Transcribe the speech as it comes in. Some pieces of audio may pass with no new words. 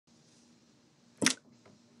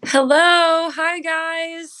Hello, hi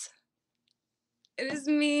guys. It is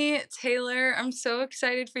me, Taylor. I'm so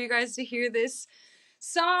excited for you guys to hear this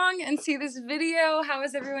song and see this video. How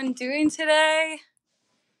is everyone doing today?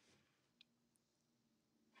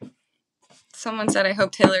 Someone said, I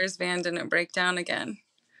hope Taylor's van didn't break down again.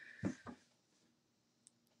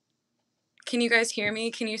 Can you guys hear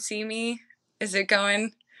me? Can you see me? Is it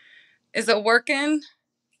going? Is it working?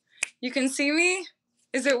 You can see me?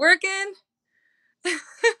 Is it working?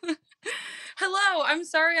 Hello, I'm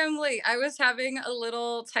sorry I'm late. I was having a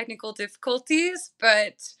little technical difficulties,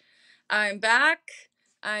 but I'm back.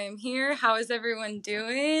 I am here. How is everyone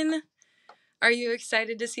doing? Are you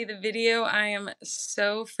excited to see the video? I am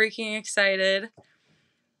so freaking excited.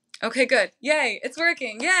 Okay, good. Yay, it's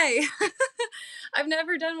working. Yay. I've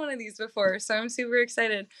never done one of these before, so I'm super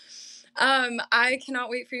excited. I cannot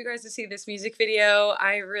wait for you guys to see this music video.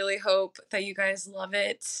 I really hope that you guys love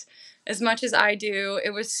it as much as I do. It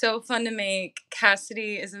was so fun to make.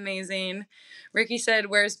 Cassidy is amazing. Ricky said,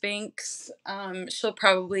 "Where's Banks?" She'll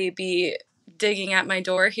probably be digging at my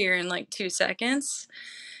door here in like 2 seconds.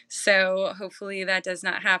 So hopefully that does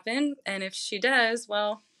not happen. And if she does,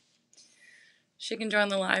 well, she can join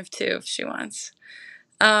the live too if she wants.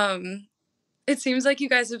 It seems like you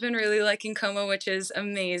guys have been really liking Coma, which is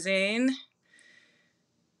amazing.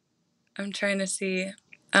 I'm trying to see.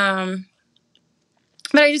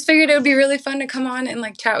 But I just figured it would be really fun to come on and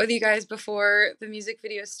like chat with you guys before the music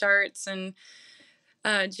video starts. And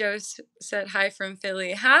Joe said hi from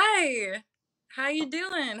Philly. Hi, how you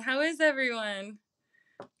doing? How is everyone?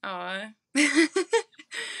 Aw.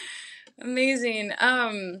 Amazing.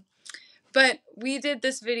 But we did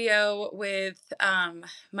this video with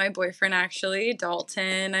my boyfriend, actually,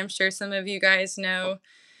 Dalton. I'm sure some of you guys know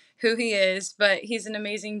who he is, but he's an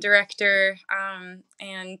amazing director,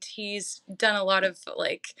 and he's done a lot of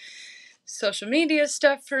like social media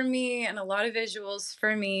stuff for me and a lot of visuals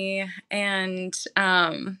for me. And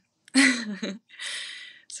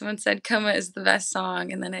someone said Coma is the best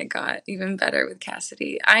song, and then it got even better with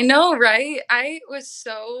Cassidy. I know, right? I was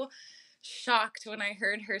so shocked when I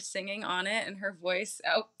heard her singing on it and her voice.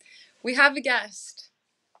 Oh, we have a guest.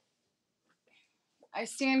 I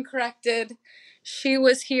stand corrected. She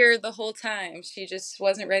was here the whole time. She just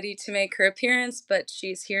wasn't ready to make her appearance, but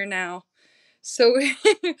she's here now. So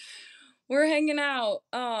we're hanging out.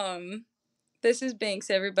 This is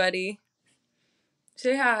Banks, everybody.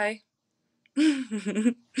 Say hi.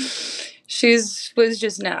 She was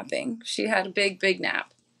just napping. She had a big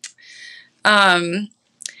nap.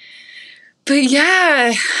 But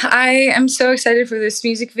yeah, I am so excited for this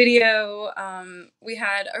music video. We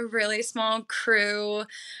had a really small crew.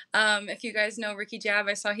 If you guys know Ricky Jab,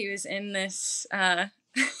 I saw he was in this.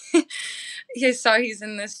 He's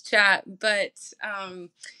in this chat, but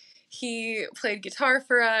he played guitar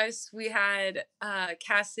for us. We had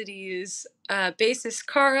Cassidy's bassist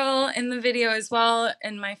Carl in the video as well,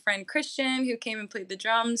 and my friend Christian who came and played the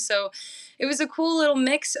drums. So it was a cool little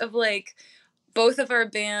mix of like both of our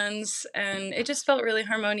bands, and it just felt really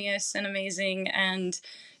harmonious and amazing. And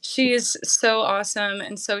she is so awesome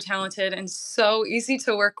and so talented and so easy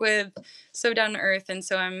to work with, so down to earth. And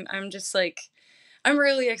so I'm just like, I'm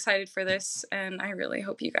really excited for this, and I really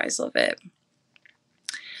hope you guys love it.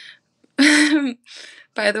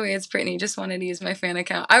 By the way, it's Brittany. Just wanted to use my fan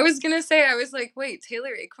account. I was gonna say, I was like, wait,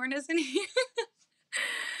 Taylor Acorn isn't here.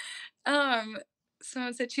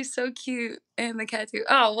 Someone said she's so cute, and the cat too.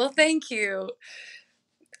 Oh, well, thank you.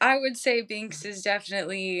 I would say Binks is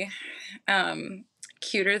definitely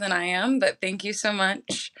cuter than I am, but thank you so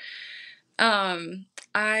much.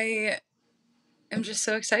 I am just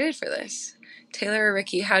so excited for this. Taylor or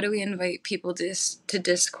Ricky, how do we invite people to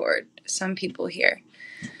Discord? Some people here.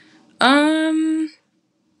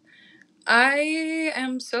 I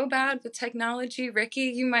am so bad with technology. Ricky,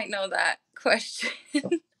 you might know that question.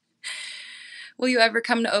 Will you ever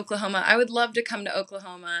come to Oklahoma? I would love to come to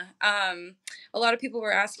Oklahoma. A lot of people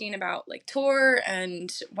were asking about like tour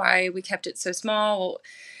and why we kept it so small.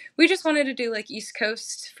 We just wanted to do like East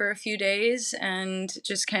Coast for a few days and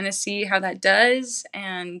just kind of see how that does.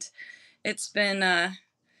 And it's been a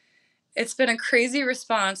crazy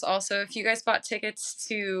response. Also, if you guys bought tickets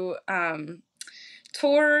to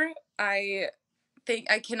tour, I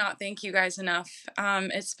cannot thank you guys enough.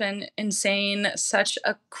 It's been insane. Such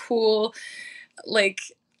a cool, like,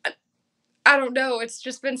 I don't know, it's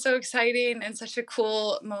just been so exciting and such a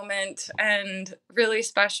cool moment and really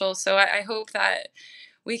special. So I hope that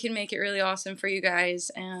we can make it really awesome for you guys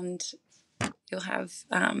and you'll have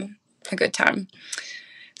a good time.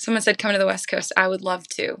 Someone said come to the West Coast. I would love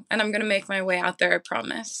to. And I'm going to make my way out there, I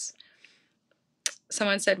promise.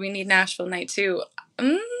 Someone said we need Nashville night too.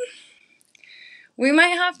 Mm, we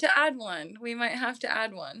might have to add one. We might have to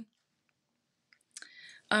add one.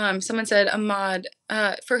 Someone said a mod.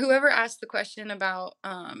 For whoever asked the question about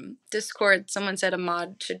Discord, someone said a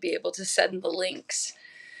mod should be able to send the links.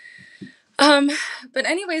 Um, but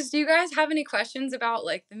anyways, do you guys have any questions about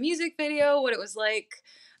like the music video, what it was like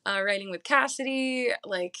writing with Cassidy,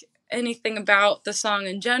 like anything about the song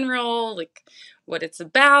in general, like what it's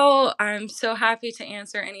about? I'm so happy to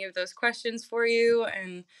answer any of those questions for you,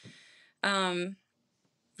 and um,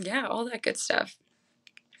 yeah, all that good stuff.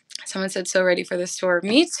 Someone said, so ready for this tour.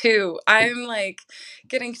 Me too. I'm like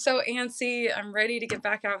getting so antsy. I'm ready to get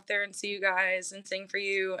back out there and see you guys and sing for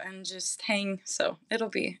you and just hang. So it'll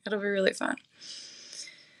be really fun.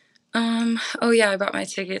 Oh yeah, I bought my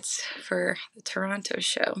tickets for the Toronto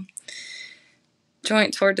show.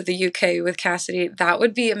 Joint tour to the UK with Cassidy. That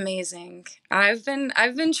would be amazing. I've been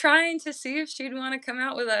trying to see if she'd want to come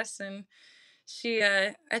out with us, and she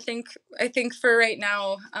I think for right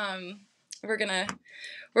now, we're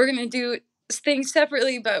gonna do things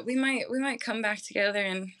separately, but we might come back together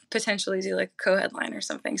and potentially do like a co-headline or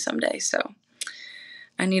something someday. So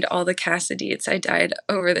I need all the Cassidy. I died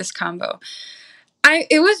over this combo.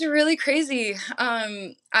 It was really crazy.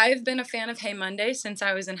 I've been a fan of Hey Monday since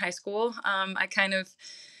I was in high school. I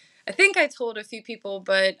think I told a few people,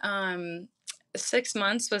 but 6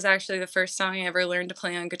 months was actually the first song I ever learned to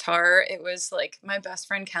play on guitar. It was like my best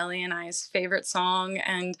friend Kelly and I's favorite song,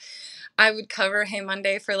 and I would cover Hey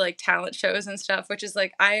Monday for like talent shows and stuff, which is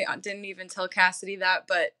like I didn't even tell Cassidy that,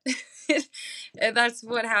 but that's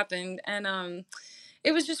what happened. And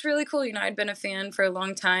it was just really cool. I'd been a fan for a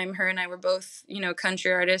long time. Her and I were both,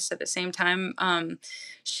 country artists at the same time.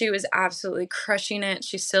 She was absolutely crushing it.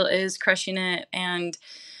 She still is crushing it. And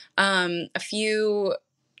I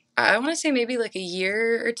want to say maybe like a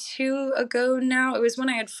year or two ago now, it was when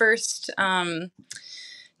I had first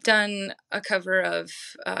done a cover of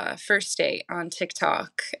First Date on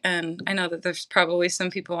TikTok. And I know that there's probably some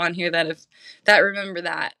people on here that remember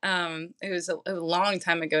that. It was a long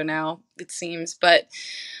time ago now, it seems, but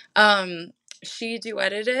she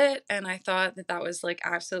duetted it, and I thought that was like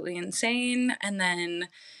absolutely insane. And then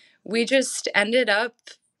we just ended up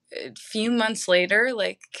a few months later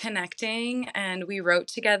like connecting, and we wrote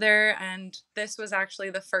together, and this was actually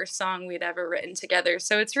the first song we'd ever written together.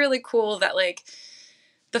 So it's really cool that like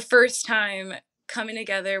the first time coming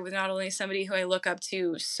together with not only somebody who I look up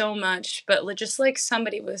to so much, but just like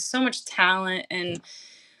somebody with so much talent and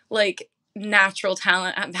like natural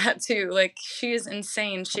talent at that too. Like she is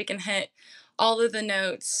insane. She can hit all of the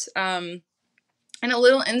notes. And a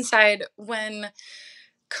little inside, when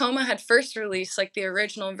Coma had first released like the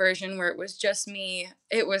original version where it was just me,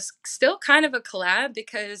 it was still kind of a collab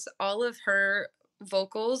because all of her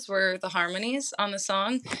vocals were the harmonies on the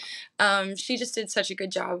song. She just did such a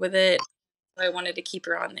good job with it. I wanted to keep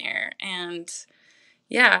her on there. And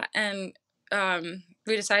yeah, and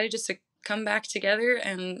we decided just to come back together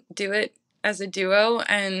and do it as a duo.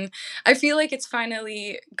 And I feel like it's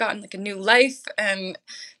finally gotten like a new life, and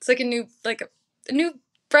it's like a new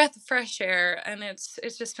breath of fresh air. And it's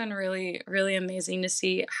just been really, really amazing to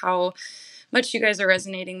see how much you guys are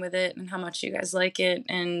resonating with it and how much you guys like it.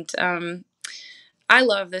 And I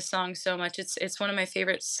love this song so much. It's one of my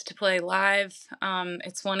favorites to play live.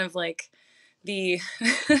 It's one of like the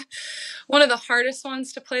one of the hardest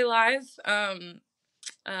ones to play live,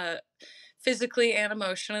 uh, physically and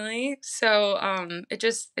emotionally. So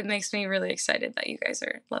it makes me really excited that you guys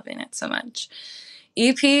are loving it so much.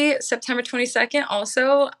 EP September 22nd.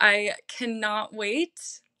 Also, I cannot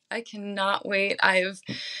wait. I cannot wait. I've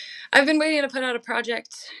been waiting to put out a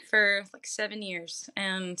project for like 7 years,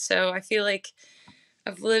 and so I feel like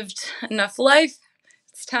I've lived enough life.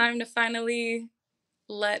 It's time to finally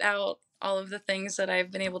let out all of the things that I've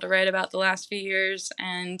been able to write about the last few years,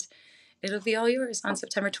 and it'll be all yours on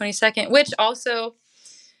September 22nd, which also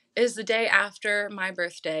is the day after my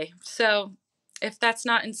birthday. So if that's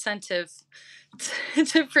not incentive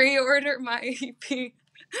to pre-order my EP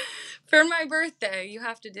for my birthday, you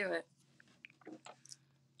have to do it.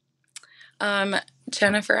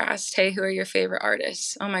 Jennifer asked, hey, who are your favorite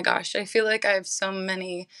artists? Oh my gosh, I feel like I have so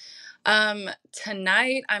many.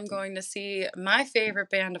 Tonight I'm going to see my favorite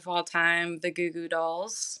band of all time, the Goo Goo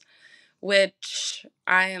Dolls, which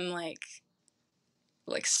I am like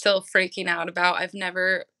still freaking out about. I've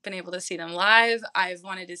never been able to see them live. I've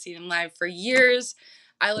wanted to see them live for years.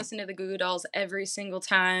 I listen to the Goo Goo Dolls every single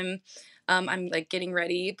time I'm like getting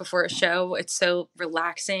ready before a show. It's so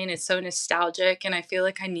relaxing. It's so nostalgic, and I feel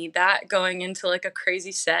like I need that going into like a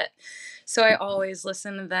crazy set. So I always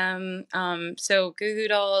listen to them. So Goo Goo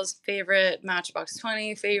Dolls favorite, Matchbox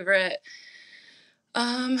 20 favorite.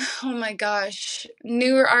 Oh my gosh.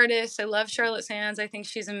 Newer artists. I love Charlotte Sands. I think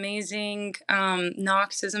she's amazing.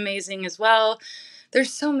 Knox is amazing as well.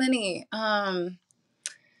 There's so many. I'm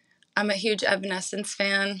a huge Evanescence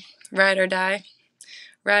fan. Ride or die.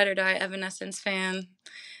 Ride or die Evanescence fan.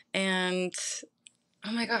 And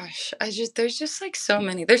oh my gosh, there's just like so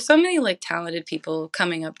many. There's so many like talented people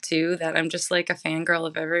coming up too that I'm just like a fangirl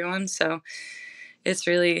of everyone. So it's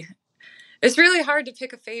really it's really hard to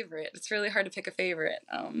pick a favorite. It's really hard to pick a favorite.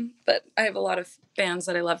 But I have a lot of bands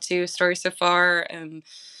that I love too. Story So Far and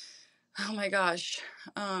oh my gosh,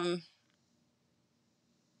 my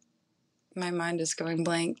mind is going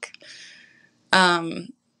blank. Um,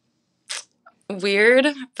 Weird,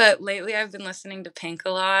 but lately I've been listening to Pink a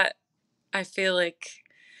lot. I feel like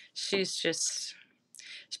she's just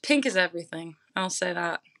Pink is everything. I'll say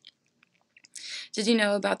that. Did you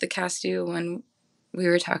know about the cast duo when we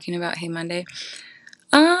were talking about Hey Monday?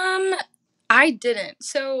 Um, I didn't.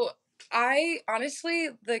 So I honestly,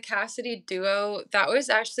 the Cassidy duo, that was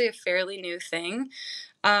actually a fairly new thing.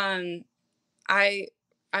 Um, I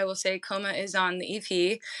I will say Coma is on the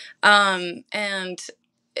EP, and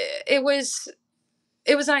it was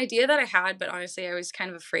an idea that I had, but honestly, I was kind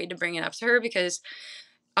of afraid to bring it up to her because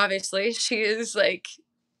obviously she is like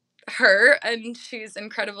her and she's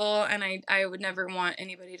incredible, and I would never want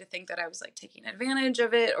anybody to think that I was like taking advantage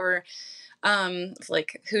of it or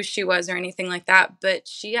like who she was or anything like that. But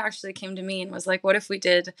she actually came to me and was like, what if we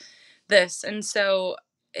did this? And so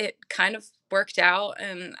it kind of worked out,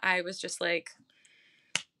 and I was just like,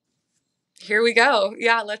 here we go,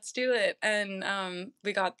 yeah, let's do it. And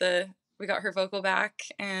we got her vocal back,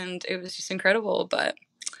 and it was just incredible. But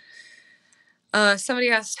somebody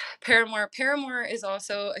asked Paramore. Paramore is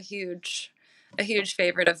also a huge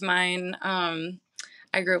favorite of mine.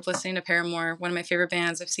 I grew up listening to Paramore, one of my favorite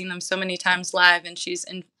bands. I've seen them so many times live, and she's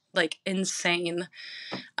like insane.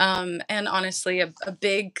 And honestly, a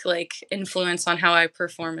big like influence on how I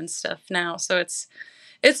perform and stuff now. So it's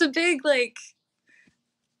a big like,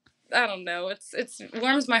 I don't know. It's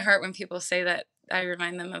warms my heart when people say that I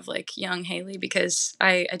remind them of like young Haley, because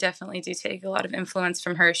I definitely do take a lot of influence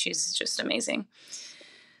from her. She's just amazing.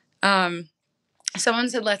 Um, Someone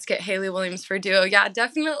said let's get Haley Williams for duo. Yeah,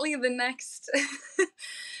 definitely the next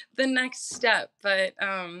the next step. But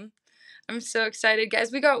I'm so excited,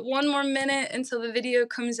 guys. We got one more minute until the video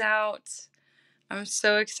comes out. I'm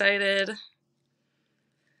so excited.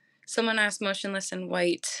 Someone asked Motionless in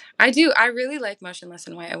White. I do. I really like Motionless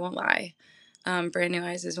in White. I won't lie. Brand New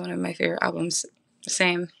Eyes is one of my favorite albums.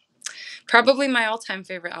 Same. Probably my all-time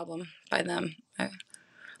favorite album by them.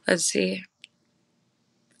 Let's see.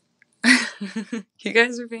 You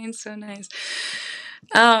guys are being so nice.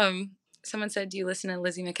 Someone said, do you listen to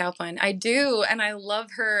Lizzie McAlpine? I do, and I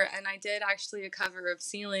love her, and I did actually a cover of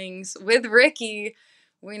Ceilings with Ricky.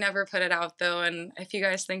 We never put it out, though, and if you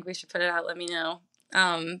guys think we should put it out, let me know.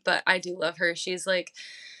 But I do love her. She's, like,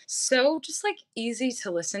 so just, like, easy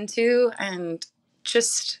to listen to, and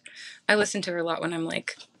just, I listen to her a lot when I'm,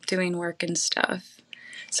 like, doing work and stuff.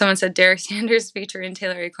 Someone said Derek Sanders featuring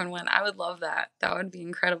Taylor Acorn 1. I would love that. That would be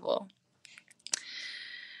incredible.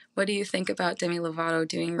 What do you think about Demi Lovato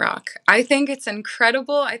doing rock? I think it's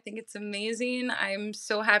incredible. I think it's amazing. I'm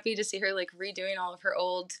so happy to see her like redoing all of her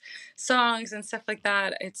old songs and stuff like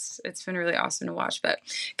that. It's been really awesome to watch. But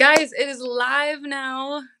guys, it is live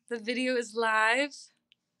now. The video is live.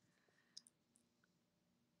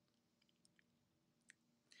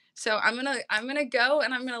 So I'm gonna go,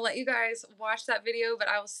 and I'm gonna let you guys watch that video, but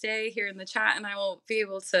I will stay here in the chat, and I will be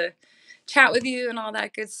able to chat with you and all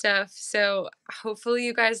that good stuff. So hopefully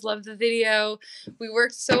you guys love the video. We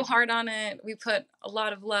worked so hard on it. We put a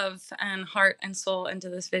lot of love and heart and soul into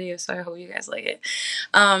this video, so I hope you guys like it.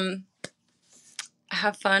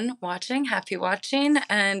 Have fun watching, happy watching,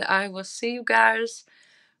 and I will see you guys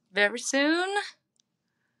very soon.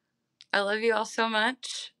 I love you all so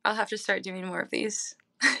much. I'll have to start doing more of these.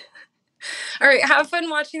 All right, have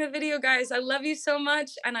fun watching the video, guys. I love you so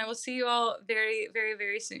much, and I will see you all very, very,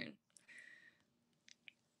 very soon.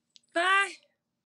 Bye.